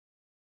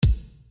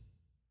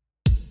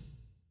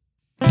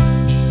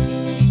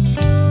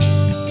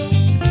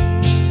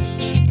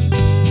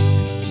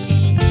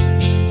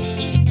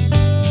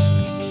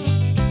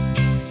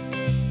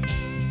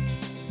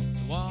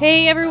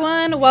Hey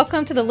everyone,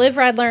 welcome to the Live,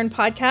 Ride, Learn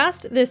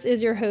podcast. This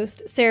is your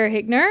host, Sarah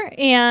Higner,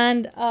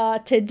 and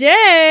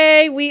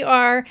today we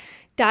are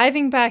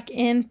diving back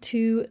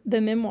into the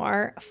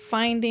memoir,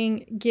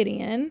 Finding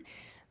Gideon.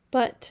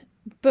 But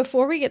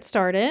before we get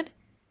started,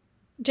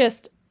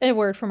 just a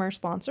word from our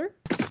sponsor.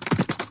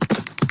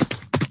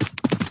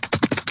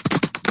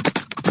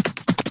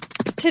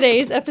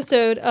 Today's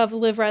episode of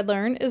Live, Ride,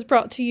 Learn is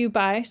brought to you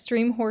by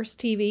Streamhorse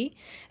TV.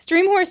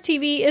 Streamhorse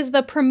TV is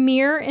the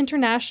premier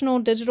international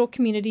digital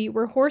community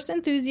where horse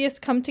enthusiasts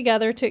come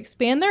together to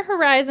expand their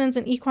horizons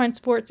in equine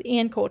sports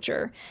and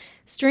culture.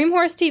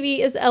 Streamhorse TV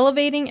is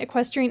elevating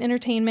equestrian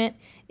entertainment,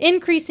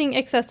 increasing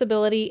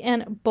accessibility,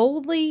 and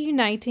boldly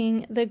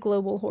uniting the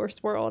global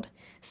horse world.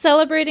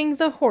 Celebrating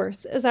the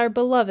horse is our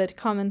beloved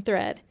common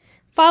thread.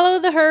 Follow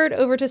the herd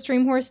over to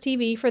Streamhorse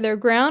TV for their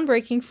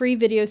groundbreaking free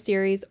video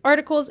series,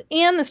 articles,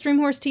 and the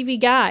Streamhorse TV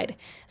guide.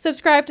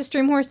 Subscribe to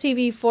Streamhorse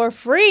TV for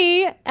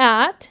free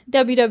at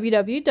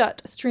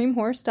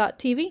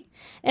www.streamhorse.tv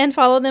and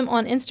follow them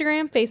on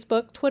Instagram,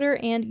 Facebook, Twitter,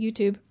 and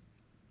YouTube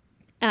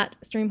at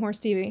Streamhorse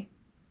TV.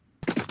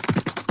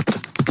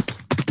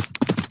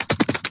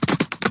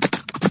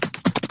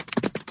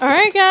 All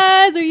right,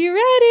 guys, are you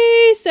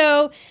ready?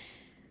 So,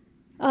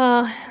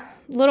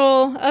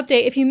 little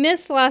update. If you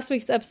missed last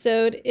week's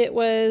episode, it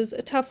was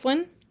a tough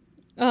one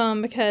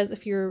because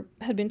if you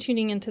had been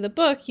tuning into the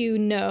book, you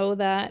know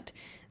that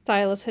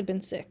Silas had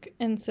been sick.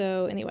 And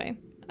so anyway,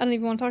 I don't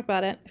even want to talk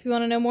about it. If you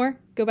want to know more,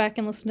 go back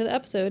and listen to the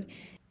episode.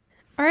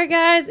 All right,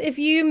 guys, if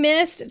you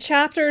missed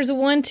chapters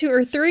 1, 2,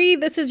 or 3,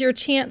 this is your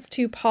chance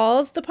to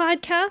pause the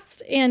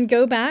podcast and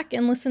go back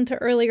and listen to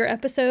earlier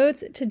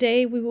episodes.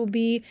 Today, we will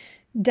be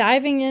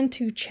diving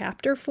into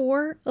chapter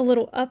 4, a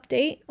little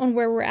update on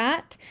where we're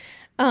at.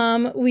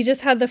 We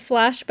just had the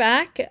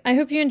flashback. I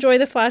hope you enjoy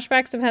the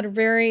flashbacks. I've had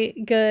very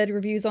good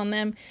reviews on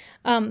them.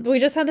 But we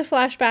just had the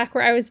flashback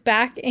where I was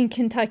back in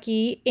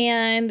Kentucky.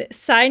 And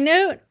side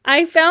note,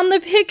 I found the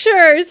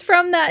pictures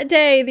from that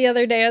day the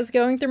other day. I was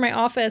going through my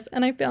office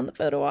and I found the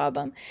photo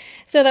album.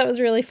 So that was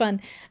really fun.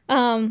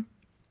 And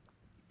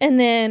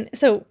then,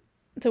 so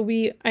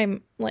I'm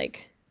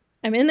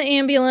in the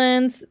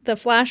ambulance. The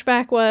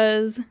flashback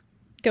was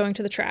going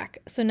to the track.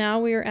 So now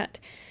we are at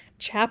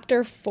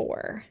chapter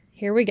 4.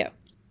 Here we go.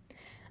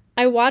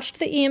 I watched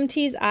the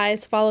EMT's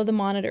eyes follow the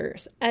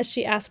monitors as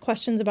she asked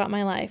questions about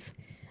my life.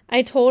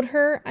 I told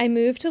her I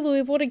moved to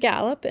Louisville to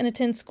gallop and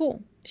attend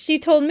school. She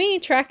told me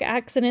track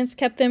accidents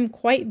kept them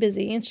quite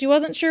busy, and she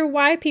wasn't sure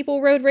why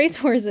people rode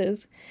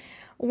racehorses.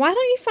 Why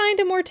don't you find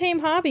a more tame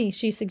hobby,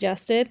 she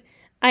suggested.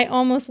 I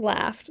almost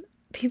laughed.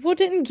 People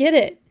didn't get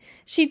it.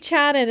 She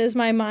chatted as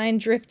my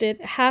mind drifted,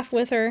 half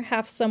with her,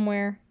 half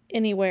somewhere,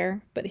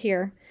 anywhere but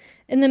here.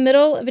 In the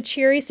middle of a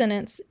cheery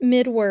sentence,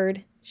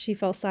 mid-word, she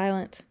fell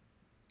silent.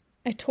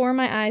 I tore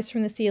my eyes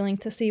from the ceiling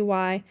to see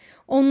why,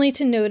 only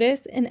to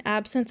notice an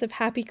absence of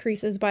happy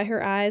creases by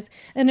her eyes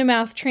and a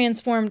mouth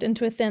transformed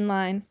into a thin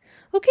line.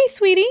 Okay,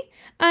 sweetie,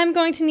 I'm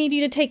going to need you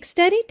to take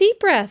steady,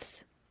 deep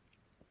breaths.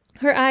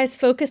 Her eyes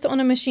focused on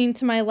a machine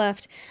to my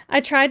left.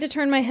 I tried to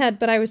turn my head,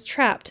 but I was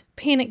trapped.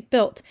 Panic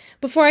built.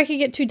 Before I could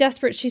get too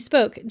desperate, she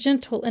spoke,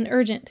 gentle and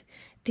urgent.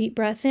 Deep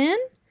breath in.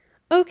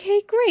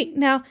 Okay, great.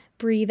 Now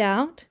breathe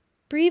out.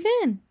 Breathe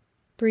in.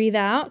 Breathe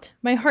out.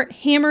 My heart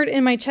hammered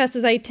in my chest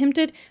as I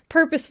attempted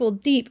purposeful,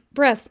 deep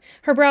breaths.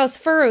 Her brows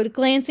furrowed,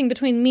 glancing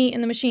between me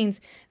and the machines.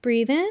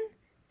 Breathe in.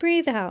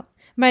 Breathe out.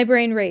 My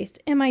brain raced.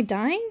 Am I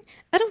dying?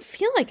 I don't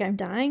feel like I'm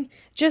dying.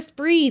 Just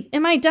breathe.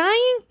 Am I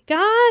dying?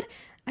 God,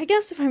 I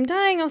guess if I'm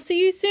dying, I'll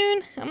see you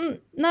soon. I'm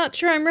not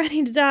sure I'm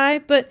ready to die,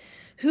 but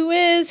who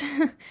is?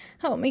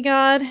 Help me,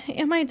 God.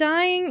 Am I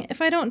dying?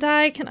 If I don't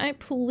die, can I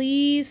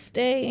please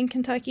stay in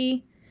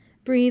Kentucky?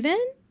 Breathe in.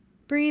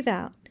 Breathe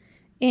out.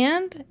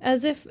 And,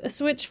 as if a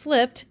switch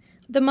flipped,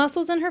 the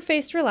muscles in her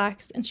face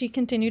relaxed, and she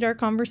continued our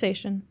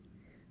conversation.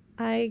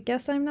 I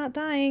guess I'm not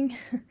dying.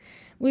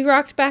 We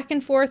rocked back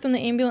and forth when the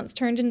ambulance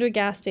turned into a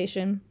gas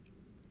station.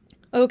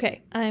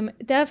 Okay, I'm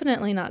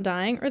definitely not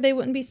dying, or they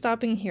wouldn't be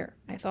stopping here,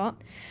 I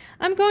thought.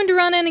 I'm going to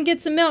run in and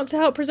get some milk to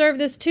help preserve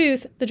this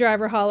tooth, the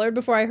driver hollered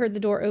before I heard the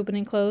door open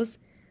and close.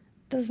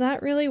 Does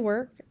that really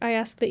work? I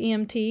asked the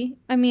EMT.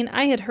 I mean,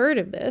 I had heard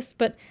of this,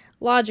 but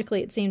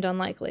logically it seemed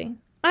unlikely.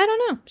 I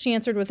don't know, she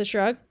answered with a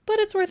shrug, but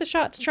it's worth a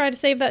shot to try to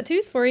save that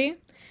tooth for you.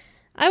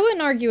 I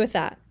wouldn't argue with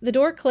that. The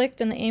door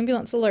clicked and the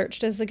ambulance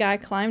lurched as the guy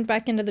climbed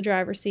back into the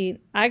driver's seat.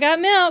 I got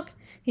milk!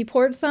 He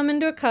poured some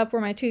into a cup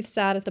where my tooth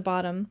sat at the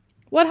bottom.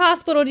 What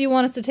hospital do you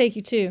want us to take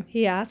you to?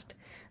 He asked.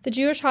 The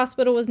Jewish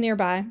hospital was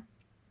nearby.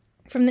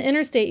 From the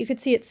interstate, you could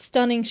see its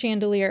stunning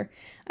chandelier.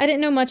 I didn't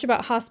know much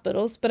about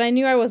hospitals, but I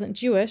knew I wasn't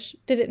Jewish.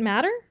 Did it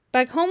matter?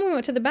 Back home, we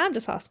went to the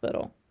Baptist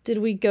hospital. Did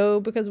we go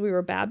because we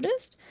were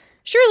Baptist?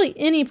 Surely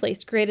any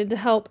place created to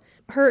help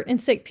hurt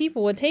and sick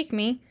people would take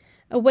me.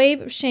 A wave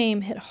of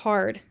shame hit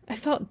hard. I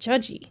felt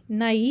judgy,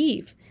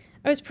 naive.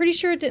 I was pretty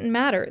sure it didn't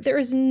matter. There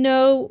is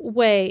no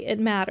way it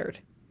mattered.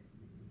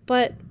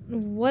 But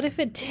what if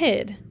it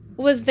did?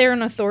 Was there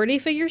an authority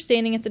figure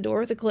standing at the door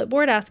with a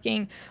clipboard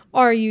asking,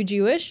 "Are you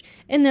Jewish?"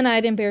 And then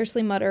I'd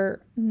embarrassedly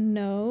mutter,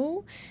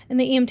 "No," and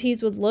the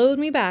EMTs would load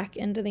me back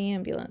into the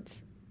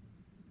ambulance.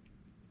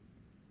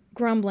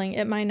 Grumbling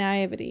at my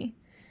naivety.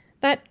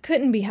 That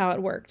couldn't be how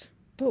it worked.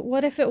 But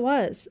what if it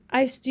was?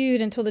 I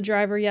stewed until the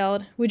driver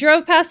yelled, "We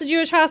drove past the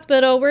Jewish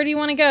hospital. Where do you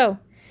want to go?"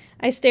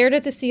 I stared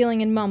at the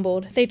ceiling and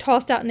mumbled. They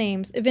tossed out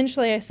names.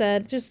 Eventually I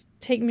said, "Just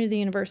take me to the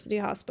university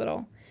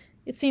hospital."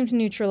 It seemed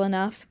neutral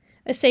enough.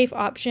 A safe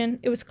option.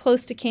 It was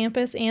close to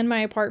campus and my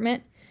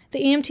apartment.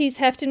 The EMTs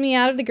hefted me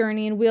out of the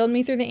gurney and wheeled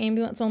me through the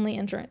ambulance-only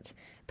entrance.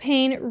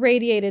 Pain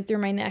radiated through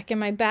my neck and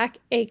my back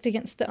ached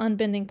against the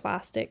unbending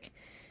plastic.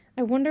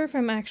 I wonder if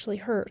I'm actually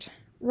hurt.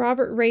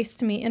 Robert raced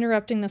to me,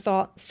 interrupting the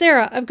thought.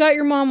 "Sarah, I've got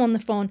your mom on the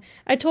phone.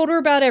 I told her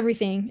about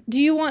everything. Do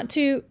you want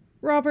to—"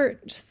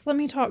 "Robert, just let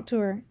me talk to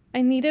her."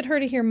 I needed her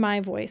to hear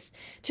my voice,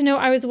 to know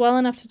I was well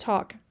enough to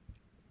talk.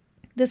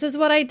 This is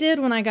what I did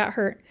when I got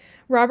hurt.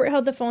 Robert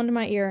held the phone to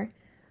my ear.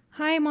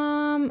 "Hi,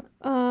 Mom.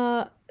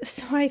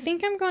 So I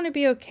think I'm going to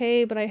be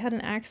okay, but I had an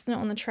accident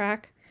on the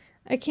track.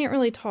 I can't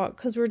really talk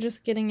because we're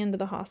just getting into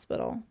the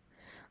hospital."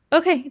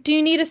 "Okay, do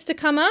you need us to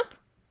come up?"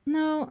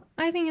 "No,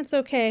 I think it's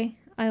okay,"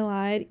 I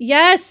lied.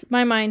 "Yes,"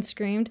 my mind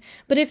screamed.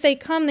 "But if they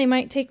come, they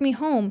might take me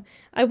home.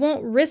 I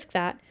won't risk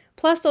that.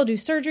 Plus, they'll do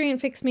surgery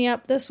and fix me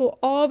up. This will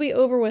all be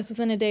over with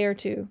within a day or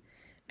two.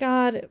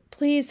 God,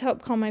 please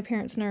help calm my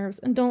parents' nerves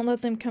and don't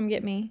let them come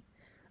get me."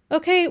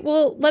 "Okay,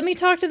 well, let me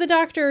talk to the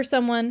doctor or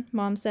someone,"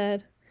 Mom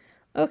said.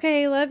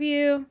 "Okay, love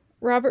you."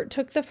 Robert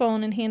took the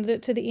phone and handed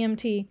it to the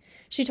EMT.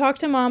 She talked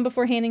to Mom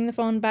before handing the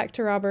phone back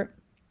to Robert.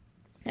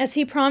 As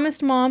he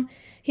promised Mom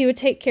he would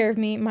take care of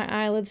me, my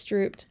eyelids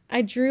drooped.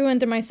 I drew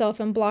into myself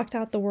and blocked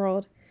out the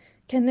world.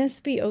 Can this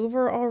be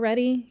over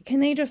already?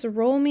 Can they just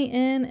roll me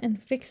in and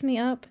fix me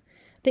up?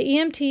 The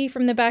EMT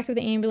from the back of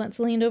the ambulance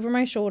leaned over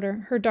my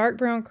shoulder, her dark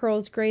brown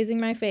curls grazing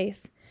my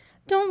face.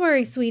 "Don't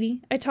worry,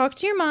 sweetie. I talked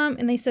to your mom,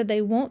 and they said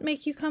they won't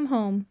make you come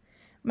home."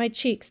 My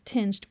cheeks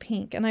tinged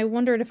pink, and I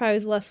wondered if I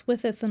was less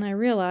with it than I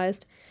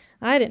realized.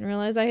 I didn't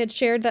realize I had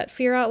shared that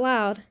fear out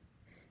loud.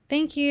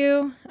 "Thank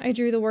you." I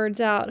drew the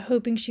words out,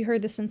 hoping she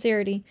heard the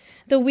sincerity.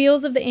 The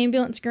wheels of the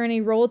ambulance gurney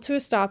rolled to a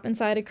stop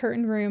inside a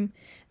curtained room.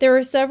 There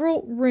were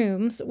several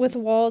rooms with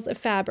walls of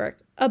fabric.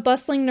 A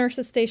bustling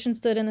nurse's station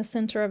stood in the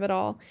center of it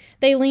all.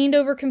 They leaned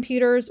over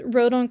computers,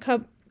 wrote on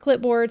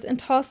clipboards, and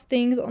tossed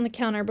things on the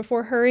counter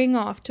before hurrying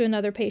off to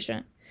another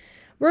patient.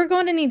 "We're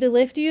going to need to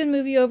lift you and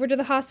move you over to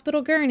the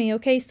hospital gurney,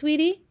 okay,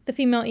 sweetie?" the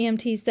female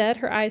EMT said,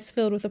 her eyes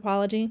filled with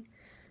apology.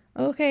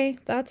 "Okay,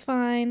 that's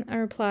fine," I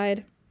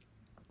replied.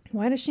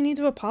 Why does she need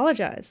to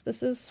apologize?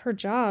 This is her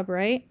job,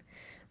 right?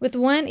 With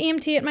one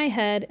EMT at my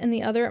head and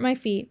the other at my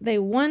feet, they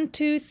 1,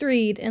 2,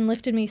 3'd and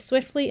lifted me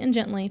swiftly and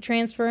gently,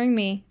 transferring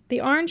me,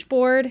 the orange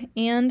board,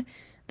 and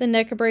the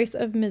neck brace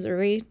of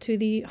misery to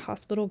the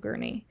hospital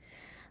gurney.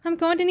 "I'm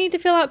going to need to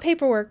fill out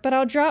paperwork, but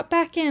I'll drop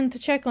back in to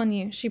check on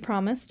you," she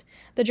promised.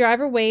 The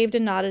driver waved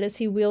and nodded as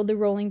he wheeled the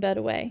rolling bed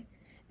away.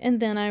 And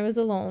then I was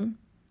alone.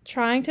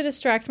 Trying to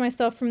distract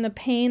myself from the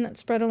pain that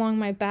spread along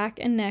my back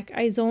and neck,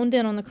 I zoned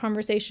in on the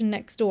conversation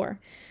next door.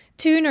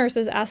 2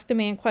 nurses asked a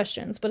man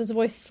questions, but his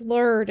voice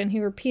slurred and he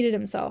repeated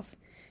himself.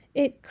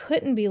 It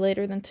couldn't be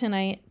later than 10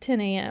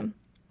 a.m.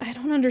 I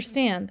don't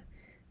understand.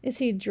 Is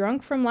he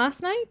drunk from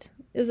last night?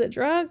 Is it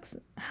drugs?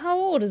 How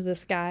old is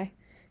this guy?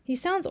 He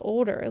sounds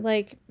older,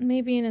 like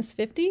maybe in his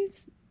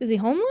 50s? Is he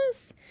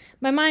homeless?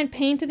 My mind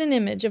painted an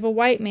image of a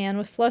white man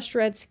with flushed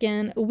red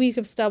skin, a week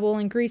of stubble,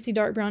 and greasy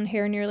dark brown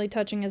hair nearly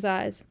touching his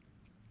eyes.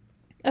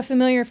 A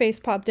familiar face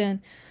popped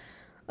in.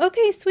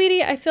 "Okay,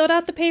 sweetie, I filled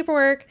out the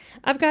paperwork.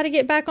 I've got to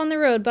get back on the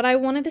road, but I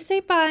wanted to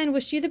say bye and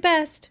wish you the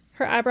best."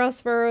 Her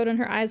eyebrows furrowed and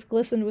her eyes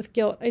glistened with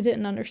guilt I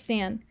didn't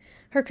understand.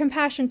 Her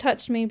compassion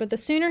touched me, but the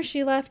sooner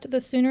she left, the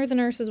sooner the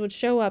nurses would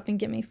show up and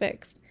get me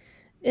fixed.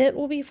 It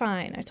will be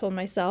fine, I told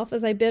myself,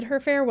 as I bid her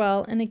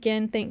farewell and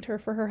again thanked her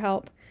for her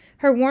help.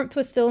 Her warmth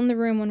was still in the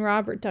room when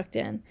Robert ducked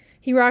in.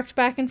 He rocked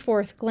back and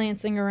forth,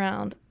 glancing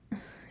around.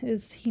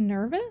 Is he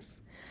nervous?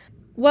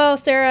 "Well,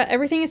 Sarah,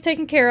 everything is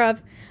taken care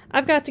of.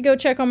 I've got to go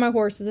check on my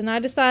horses, and I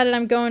decided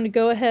I'm going to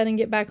go ahead and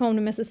get back home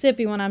to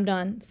Mississippi when I'm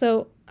done,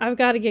 so I've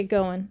got to get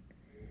going."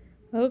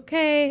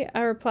 "Okay,"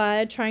 I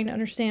replied, trying to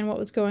understand what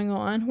was going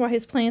on, why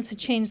his plans had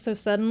changed so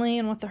suddenly,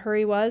 and what the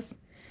hurry was.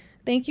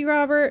 "Thank you,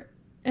 Robert."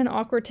 An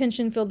awkward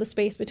tension filled the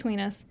space between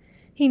us.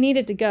 He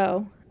needed to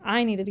go.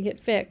 I needed to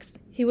get fixed.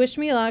 He wished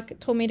me luck,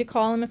 told me to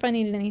call him if I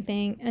needed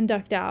anything, and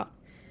ducked out.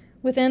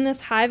 Within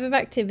this hive of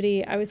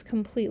activity, I was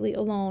completely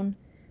alone.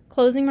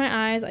 Closing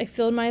my eyes, I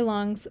filled my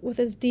lungs with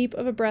as deep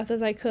of a breath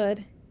as I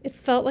could. It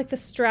felt like the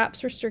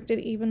straps restricted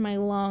even my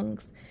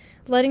lungs.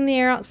 Letting the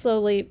air out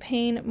slowly,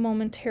 pain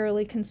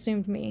momentarily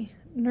consumed me.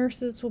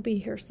 Nurses will be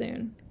here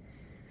soon.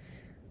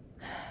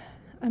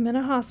 I'm in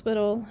a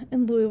hospital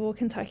in Louisville,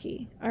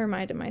 Kentucky, I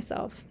reminded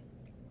myself.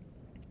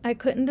 I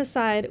couldn't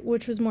decide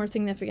which was more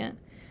significant.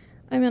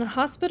 I'm in a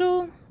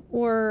hospital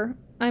or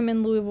I'm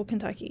in Louisville,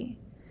 Kentucky.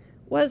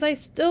 Was I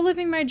still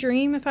living my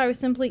dream if I was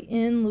simply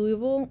in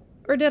Louisville,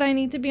 or did I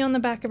need to be on the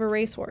back of a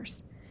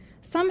racehorse?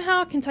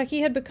 Somehow,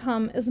 Kentucky had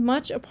become as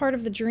much a part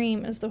of the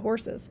dream as the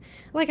horses,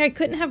 like I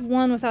couldn't have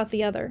one without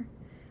the other.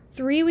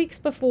 3 weeks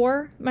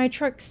before, my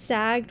truck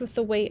sagged with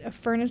the weight of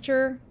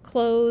furniture,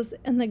 clothes,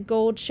 and the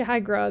gold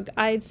shag rug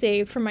I had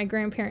saved from my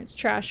grandparents'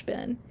 trash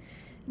bin.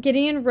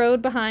 Gideon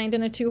rode behind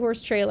in a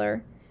 2-horse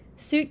trailer.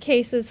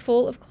 Suitcases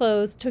full of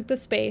clothes took the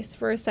space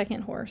for a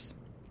second horse.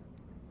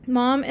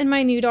 Mom and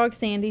my new dog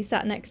Sandy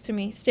sat next to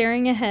me,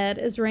 staring ahead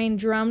as rain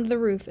drummed the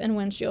roof and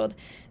windshield,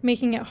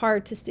 making it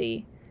hard to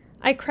see.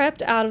 I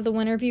crept out of the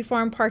Winterview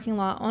Farm parking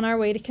lot on our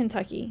way to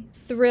Kentucky,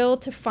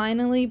 thrilled to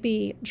finally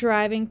be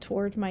driving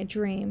toward my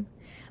dream.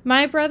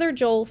 My brother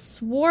Joel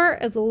swore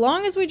as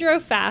long as we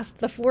drove fast,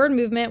 the forward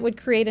movement would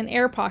create an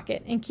air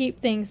pocket and keep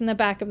things in the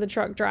back of the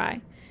truck dry.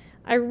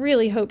 I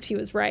really hoped he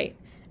was right.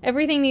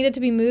 Everything needed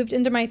to be moved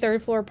into my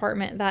third-floor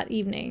apartment that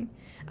evening.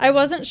 I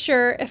wasn't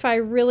sure if I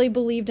really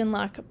believed in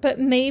luck, but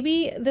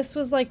maybe this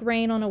was like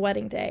rain on a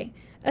wedding day,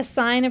 a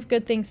sign of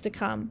good things to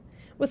come.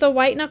 With a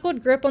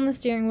white-knuckled grip on the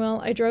steering wheel,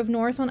 I drove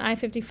north on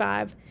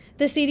I-55.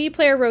 The CD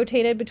player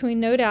rotated between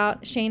No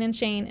Doubt, Shane,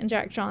 and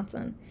Jack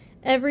Johnson.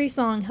 Every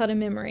song held a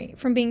memory,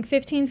 from being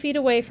 15 feet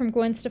away from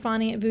Gwen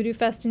Stefani at Voodoo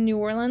Fest in New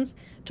Orleans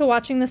to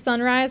watching the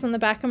sunrise on the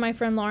back of my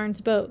friend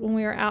Lauren's boat when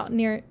we were out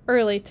near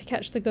early to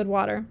catch the good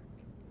water.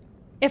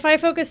 If I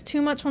focused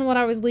too much on what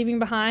I was leaving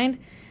behind,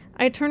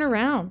 I'd turn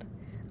around.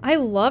 I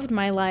loved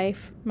my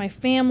life, my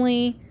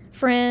family,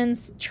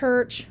 friends,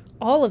 church,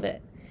 all of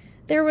it.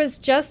 There was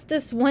just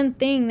this one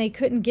thing they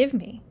couldn't give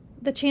me,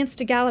 the chance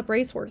to gallop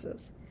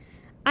racehorses.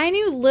 I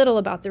knew little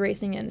about the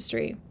racing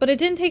industry, but it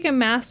didn't take a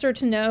master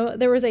to know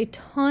there was a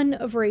ton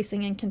of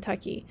racing in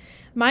Kentucky.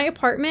 My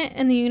apartment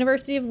and the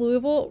University of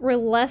Louisville were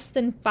less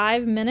than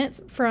 5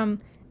 minutes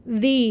from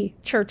the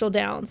Churchill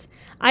Downs.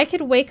 I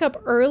could wake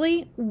up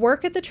early,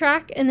 work at the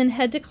track, and then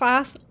head to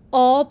class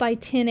all by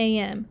 10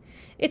 a.m.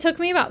 It took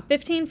me about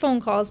 15 phone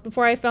calls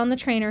before I found the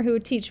trainer who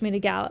would teach me to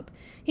gallop.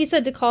 He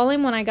said to call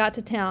him when I got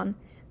to town.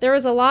 There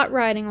was a lot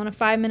riding on a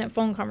 5-minute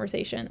phone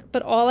conversation,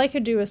 but all I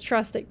could do was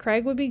trust that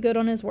Craig would be good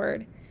on his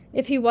word.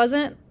 If he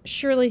wasn't,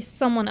 surely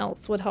someone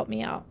else would help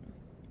me out.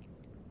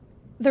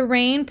 The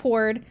rain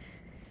poured.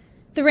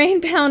 The rain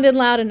pounded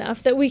loud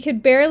enough that we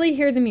could barely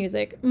hear the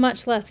music,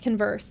 much less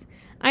converse.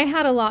 I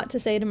had a lot to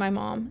say to my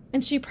mom,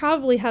 and she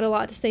probably had a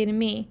lot to say to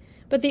me,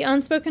 but the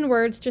unspoken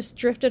words just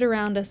drifted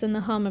around us in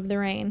the hum of the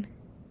rain.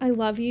 I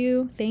love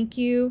you. Thank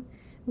you.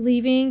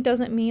 Leaving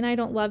doesn't mean I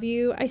don't love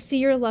you. I see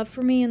your love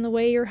for me in the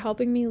way you're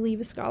helping me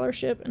leave a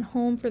scholarship and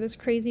home for this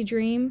crazy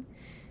dream.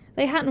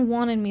 They hadn't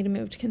wanted me to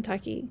move to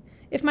Kentucky.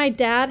 If my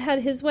dad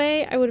had his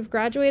way, I would have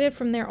graduated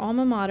from their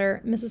alma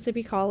mater,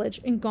 Mississippi College,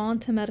 and gone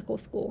to medical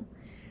school.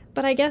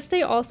 But I guess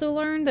they also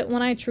learned that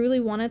when I truly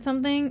wanted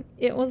something,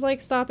 it was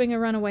like stopping a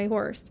runaway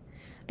horse.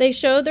 They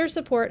showed their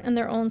support in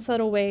their own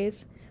subtle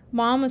ways.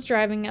 Mom was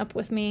driving up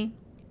with me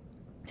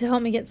to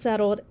help me get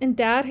settled, and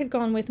Dad had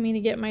gone with me to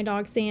get my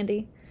dog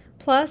Sandy.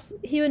 Plus,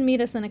 he would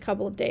meet us in a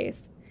couple of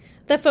days.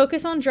 The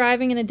focus on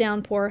driving in a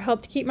downpour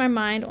helped keep my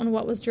mind on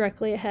what was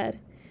directly ahead.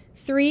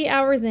 3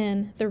 hours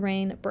in, the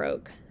rain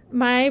broke.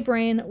 My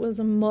brain was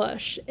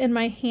mush, and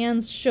my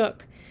hands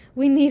shook.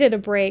 We needed a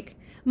break.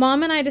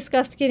 Mom and I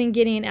discussed getting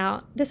Gideon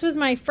out. This was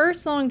my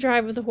first long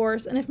drive with a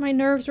horse, and if my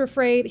nerves were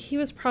frayed, he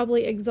was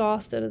probably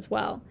exhausted as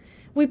well.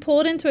 We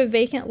pulled into a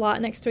vacant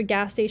lot next to a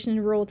gas station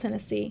in rural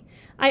Tennessee.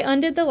 I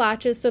undid the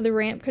latches so the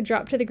ramp could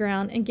drop to the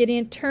ground, and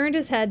Gideon turned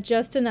his head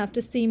just enough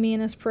to see me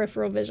in his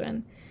peripheral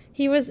vision.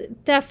 He was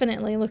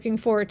definitely looking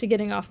forward to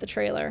getting off the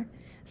trailer.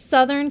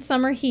 Southern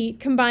summer heat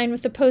combined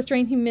with the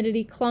post-rain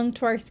humidity clung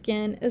to our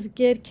skin as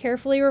Gid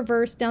carefully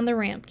reversed down the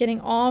ramp, getting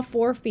all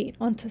 4 feet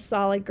onto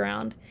solid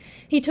ground.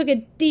 He took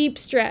a deep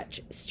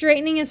stretch,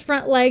 straightening his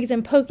front legs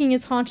and poking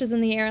his haunches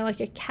in the air like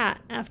a cat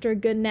after a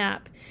good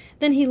nap.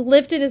 Then he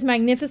lifted his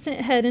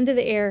magnificent head into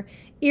the air,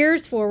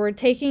 ears forward,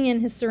 taking in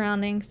his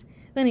surroundings.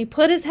 Then he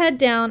put his head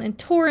down and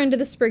tore into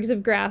the sprigs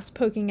of grass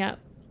poking up.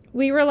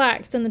 We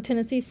relaxed in the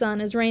Tennessee sun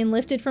as rain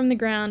lifted from the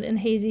ground in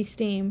hazy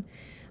steam.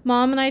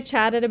 Mom and I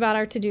chatted about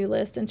our to-do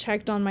list and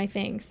checked on my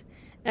things.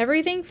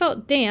 Everything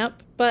felt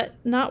damp, but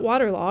not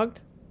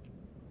waterlogged.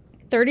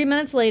 30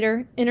 minutes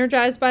later,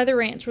 energized by the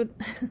rest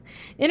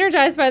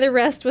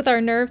with our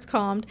nerves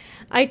calmed,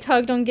 I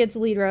tugged on Gid's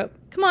lead rope.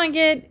 Come on,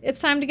 Gid, it's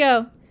time to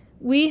go.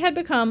 We had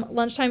become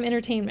lunchtime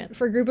entertainment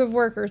for a group of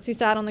workers who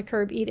sat on the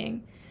curb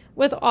eating.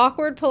 With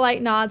awkward,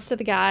 polite nods to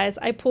the guys,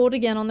 I pulled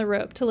again on the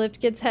rope to lift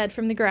Gid's head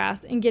from the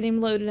grass and get him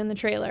loaded in the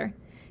trailer.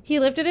 He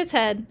lifted his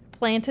head,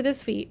 planted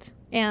his feet,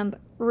 and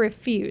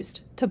refused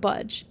to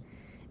budge.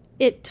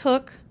 It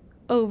took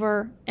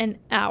over an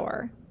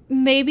hour,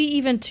 maybe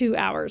even 2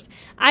 hours.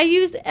 I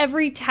used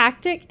every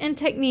tactic and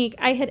technique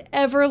I had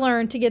ever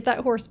learned to get that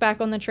horse back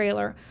on the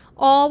trailer,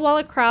 all while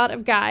a crowd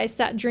of guys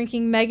sat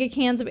drinking mega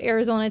cans of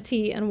Arizona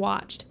tea and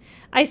watched.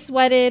 I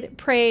sweated,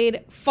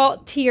 prayed,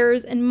 fought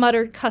tears, and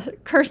muttered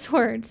curse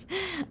words.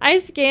 I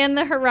scanned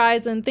the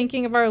horizon,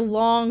 thinking of our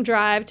long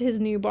drive to his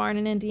new barn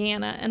in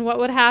Indiana and what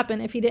would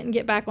happen if he didn't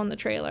get back on the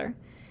trailer.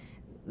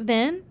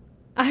 Then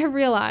I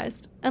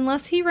realized,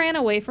 unless he ran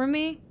away from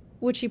me,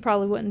 which he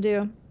probably wouldn't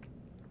do,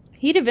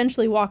 He'd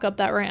eventually walk up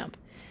that ramp.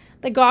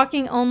 The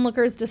gawking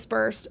onlookers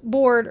dispersed,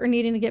 bored or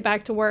needing to get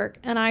back to work,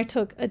 and I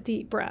took a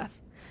deep breath.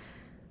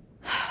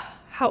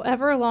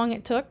 However long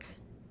it took,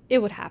 it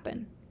would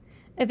happen.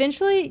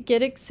 Eventually,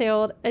 Gid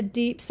exhaled a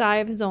deep sigh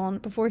of his own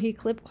before he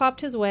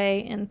clip-clopped his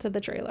way into the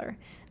trailer.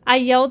 I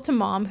yelled to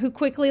Mom, who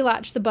quickly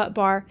latched the butt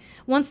bar.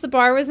 Once the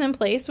bar was in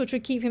place, which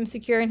would keep him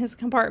secure in his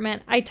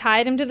compartment, I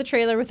tied him to the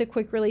trailer with a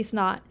quick-release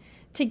knot.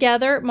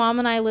 Together, Mom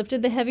and I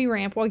lifted the heavy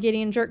ramp while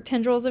Gideon jerked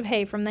tendrils of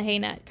hay from the hay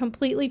net,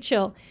 completely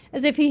chill,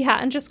 as if he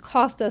hadn't just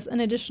cost us an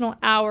additional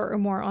hour or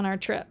more on our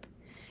trip.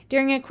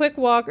 During a quick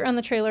walk around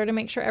the trailer to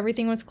make sure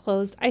everything was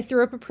closed, I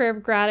threw up a prayer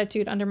of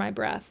gratitude under my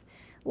breath.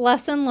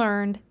 Lesson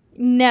learned: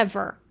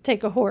 never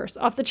take a horse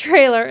off the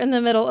trailer in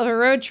the middle of a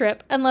road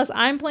trip unless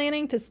I'm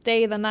planning to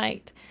stay the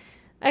night.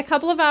 A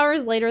couple of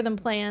hours later than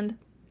planned,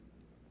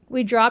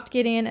 we dropped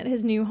Gideon at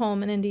his new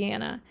home in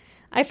Indiana.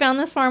 I found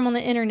this farm on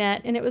the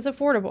internet, and it was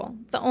affordable.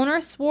 The owner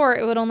swore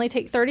it would only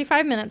take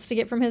 35 minutes to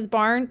get from his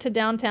barn to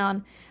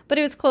downtown, but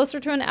it was closer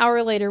to an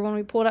hour later when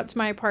we pulled up to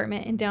my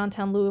apartment in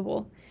downtown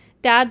Louisville.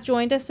 Dad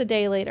joined us a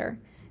day later.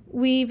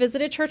 We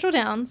visited Churchill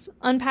Downs,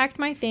 unpacked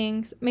my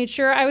things, made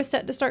sure I was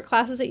set to start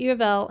classes at U of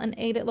L, and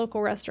ate at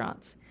local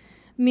restaurants.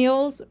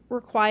 Meals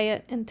were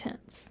quiet and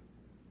tense.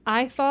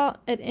 I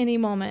thought at any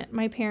moment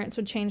my parents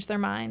would change their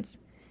minds.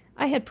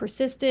 I had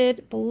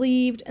persisted,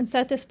 believed, and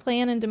set this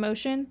plan into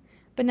motion,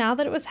 but now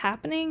that it was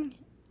happening,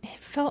 it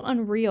felt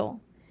unreal.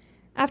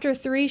 After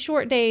 3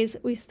 short days,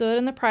 we stood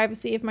in the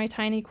privacy of my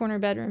tiny corner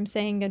bedroom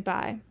saying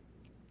goodbye.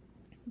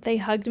 They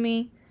hugged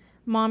me,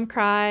 Mom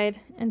cried,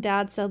 and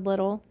Dad said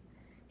little.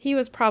 He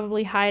was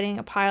probably hiding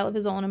a pile of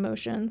his own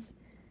emotions.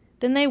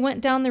 Then they went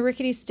down the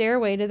rickety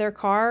stairway to their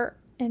car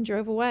and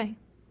drove away.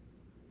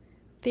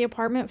 The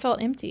apartment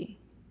felt empty.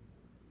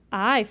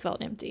 I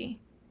felt empty.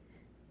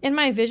 In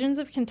my visions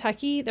of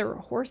Kentucky, there were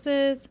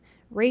horses,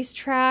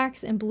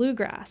 racetracks, and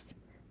bluegrass.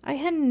 I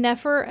had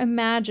never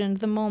imagined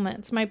the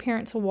moments my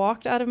parents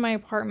walked out of my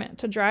apartment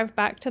to drive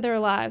back to their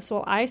lives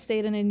while I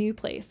stayed in a new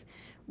place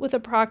with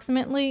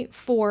approximately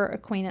 4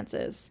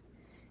 acquaintances.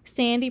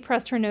 Sandy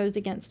pressed her nose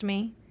against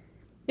me.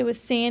 It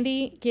was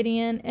Sandy,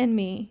 Gideon, and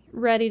me,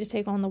 ready to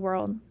take on the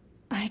world.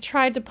 I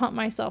tried to pump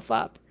myself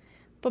up,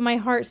 but my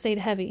heart stayed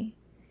heavy.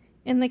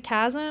 In the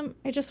chasm,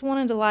 I just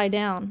wanted to lie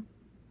down.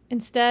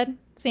 Instead,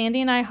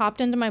 Sandy and I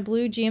hopped into my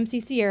blue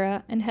GMC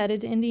Sierra and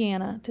headed to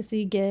Indiana to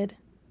see Gid.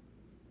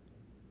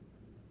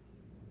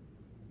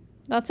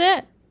 That's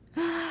it.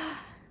 That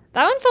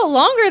one felt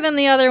longer than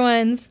the other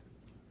ones.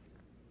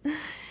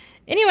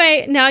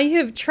 Anyway, now you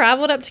have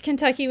traveled up to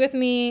Kentucky with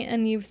me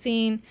and you've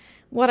seen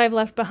what I've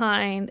left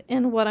behind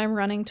and what I'm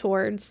running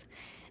towards.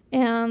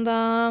 And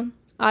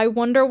I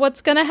wonder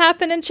what's going to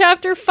happen in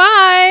chapter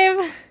 5.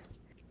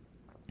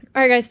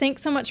 All right, guys,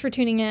 thanks so much for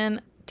tuning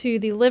in to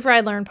the Live,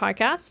 Ride, Learn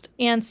podcast,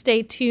 and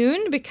stay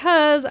tuned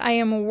because I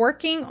am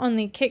working on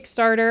the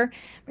Kickstarter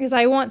because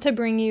I want to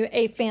bring you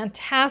a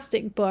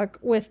fantastic book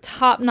with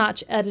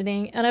top-notch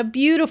editing and a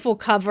beautiful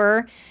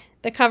cover.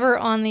 The cover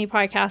on the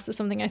podcast is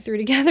something I threw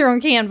together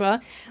on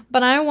Canva,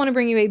 but I want to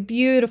bring you a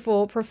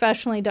beautiful,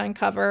 professionally done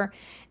cover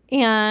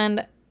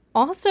and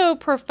also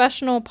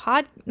professional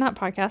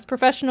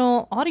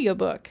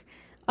audiobook.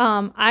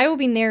 I will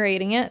be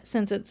narrating it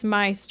since it's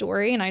my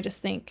story, and I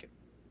just think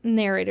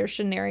narrators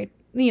should narrate.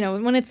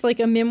 When it's like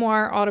a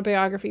memoir,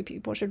 autobiography,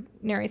 people should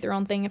narrate their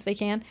own thing if they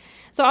can.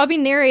 So I'll be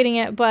narrating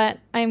it, but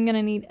I'm going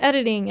to need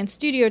editing and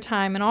studio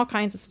time and all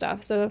kinds of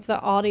stuff. So if the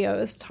audio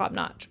is top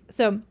notch.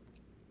 So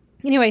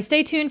anyway,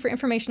 stay tuned for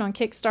information on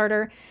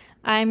Kickstarter.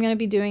 I'm going to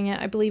be doing it,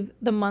 I believe,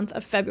 the month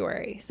of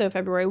February. So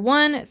February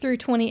 1 through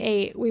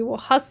 28, we will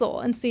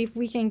hustle and see if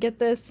we can get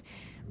this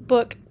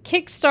book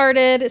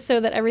kickstarted so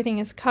that everything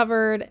is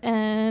covered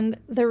and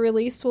the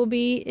release will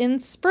be in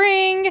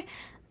spring.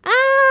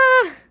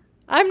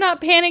 I'm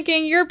not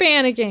panicking. You're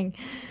panicking.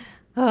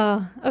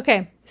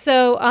 Okay.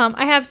 So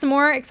I have some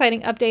more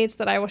exciting updates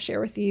that I will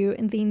share with you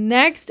in the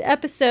next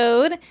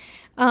episode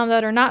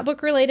that are not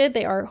book related.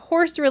 They are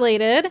horse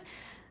related.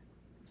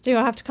 So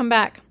you'll have to come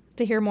back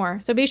to hear more.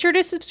 So be sure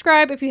to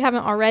subscribe if you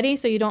haven't already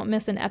so you don't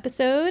miss an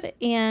episode.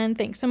 And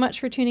thanks so much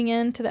for tuning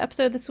in to the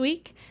episode this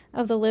week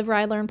of the Live,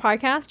 Ride, Learn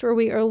podcast, where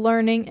we are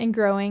learning and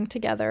growing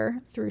together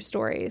through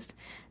stories.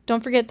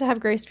 Don't forget to have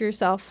grace for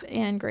yourself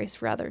and grace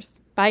for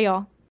others. Bye,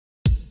 y'all.